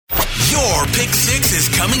Your Pick 6 is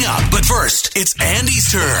coming up. But first, it's Andy's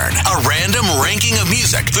turn. A random ranking of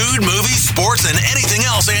music, food, movies, sports, and anything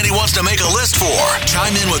else Andy wants to make a list for.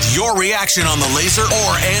 Chime in with your reaction on the Laser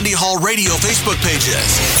or Andy Hall Radio Facebook pages.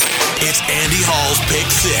 It's Andy Hall's Pick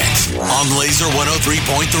 6 on Laser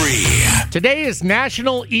 103.3. Today is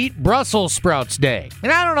National Eat Brussels Sprouts Day.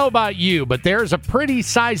 And I don't know about you, but there's a pretty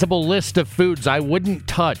sizable list of foods I wouldn't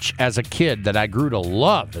touch as a kid that I grew to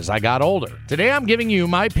love as I got older. Today I'm giving you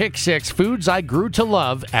my Pick 6 foods I grew to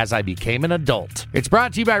love as I became an adult. It's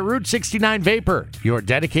brought to you by Route 69 Vapor, your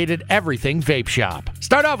dedicated everything vape shop.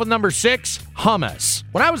 Start off with number 6, hummus.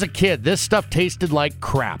 When I was a kid, this stuff tasted like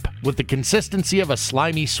crap, with the consistency of a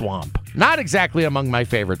slimy swamp. Not exactly among my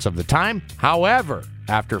favorites of the time. However,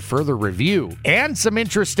 after further review and some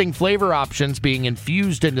interesting flavor options being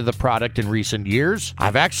infused into the product in recent years,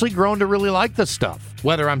 I've actually grown to really like the stuff.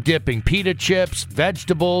 Whether I'm dipping pita chips,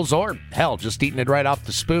 vegetables, or hell, just eating it right off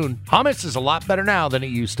the spoon, hummus is a lot better now than it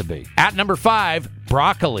used to be. At number 5,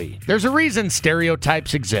 broccoli. There's a reason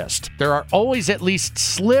stereotypes exist. There are always at least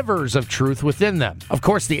slivers of truth within them. Of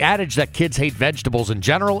course, the adage that kids hate vegetables in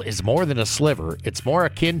general is more than a sliver. It's more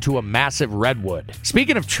akin to a massive redwood.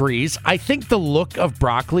 Speaking of trees, I think the look of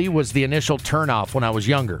broccoli was the initial turnoff when I was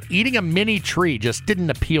younger. Eating a mini tree just didn't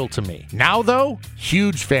appeal to me. Now, though,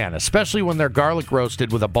 huge fan, especially when they're garlic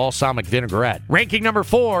roasted with a balsamic vinaigrette. Ranking number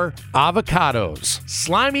 4, avocados.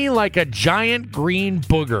 Slimy like a giant green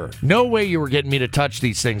booger. No way you were getting me to touch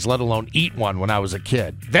these things, let alone eat one when I was a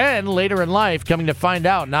kid. Then, later in life, coming to find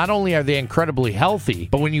out, not only are they incredibly healthy,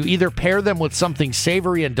 but when you either pair them with something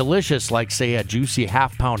savory and delicious, like, say, a juicy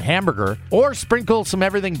half-pound hamburger, or sprinkle some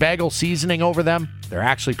everything bagel seasoning over them, they're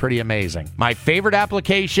actually pretty amazing. My favorite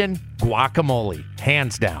application, guacamole,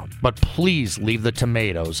 hands down. But please leave the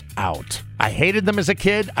tomatoes out. I hated them as a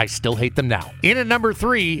kid. I still hate them now. In at number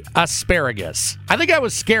 3, asparagus. I think I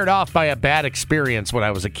was scared off by a bad experience when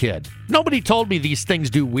I was a kid. Nobody told me these things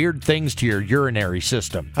do weird things to your urinary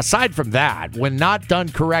system. Aside from that, when not done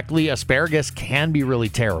correctly, asparagus can be really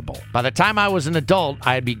terrible. By the time I was an adult,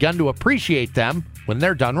 I had begun to appreciate them when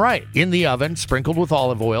they're done right. In the oven, sprinkled with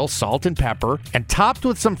olive oil, salt, and pepper, and topped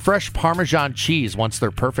with some fresh Parmesan cheese once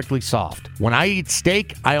they're perfectly soft. When I eat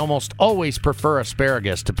steak, I almost always prefer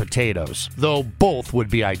asparagus to potatoes, though both would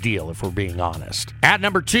be ideal if we're being honest. At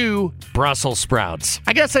number 2, Brussels sprouts.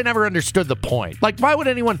 I guess I never understood the point. Like, why would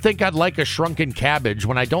anyone think I'd like a shrunken cabbage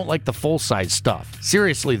when I don't like the full-size stuff?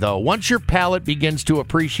 Seriously, though, once your palate begins to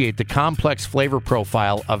appreciate the complex flavor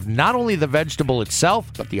profile of not only the vegetable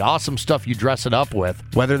itself, but the awesome stuff you dress it up with,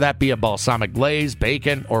 whether that be a balsamic glaze,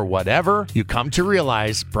 bacon, or whatever, you come to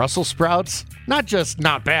realize Brussels sprouts, not just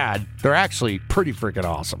not bad, they're actually pretty freaking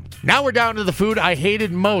awesome. Now we're down to the food I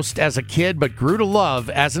hated most as a kid but grew to love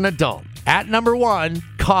as an adult. At number 1,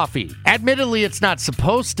 coffee. Admittedly, it's not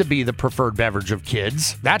supposed to be the preferred beverage of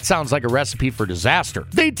kids. That sounds like a recipe for disaster.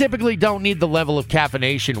 They typically don't need the level of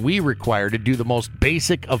caffeination we require to do the most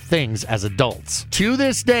basic of things as adults. To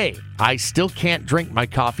this day, I still can't drink my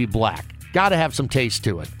coffee black. Gotta have some taste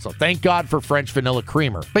to it. So thank God for French vanilla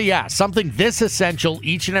creamer. But yeah, something this essential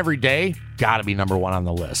each and every day, gotta be number 1 on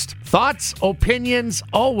the list. Thoughts, opinions,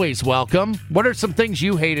 always welcome. What are some things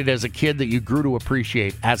you hated as a kid that you grew to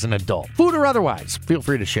appreciate as an adult? Food or otherwise, feel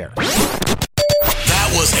free to share. That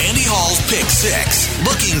was Andy Hall's Pick 6.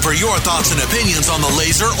 Looking for your thoughts and opinions on the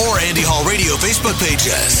Laser or Andy Hall Radio Facebook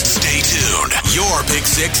pages. Stay tuned. Your Pick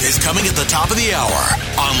 6 is coming at the top of the hour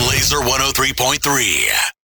on Laser 103.3.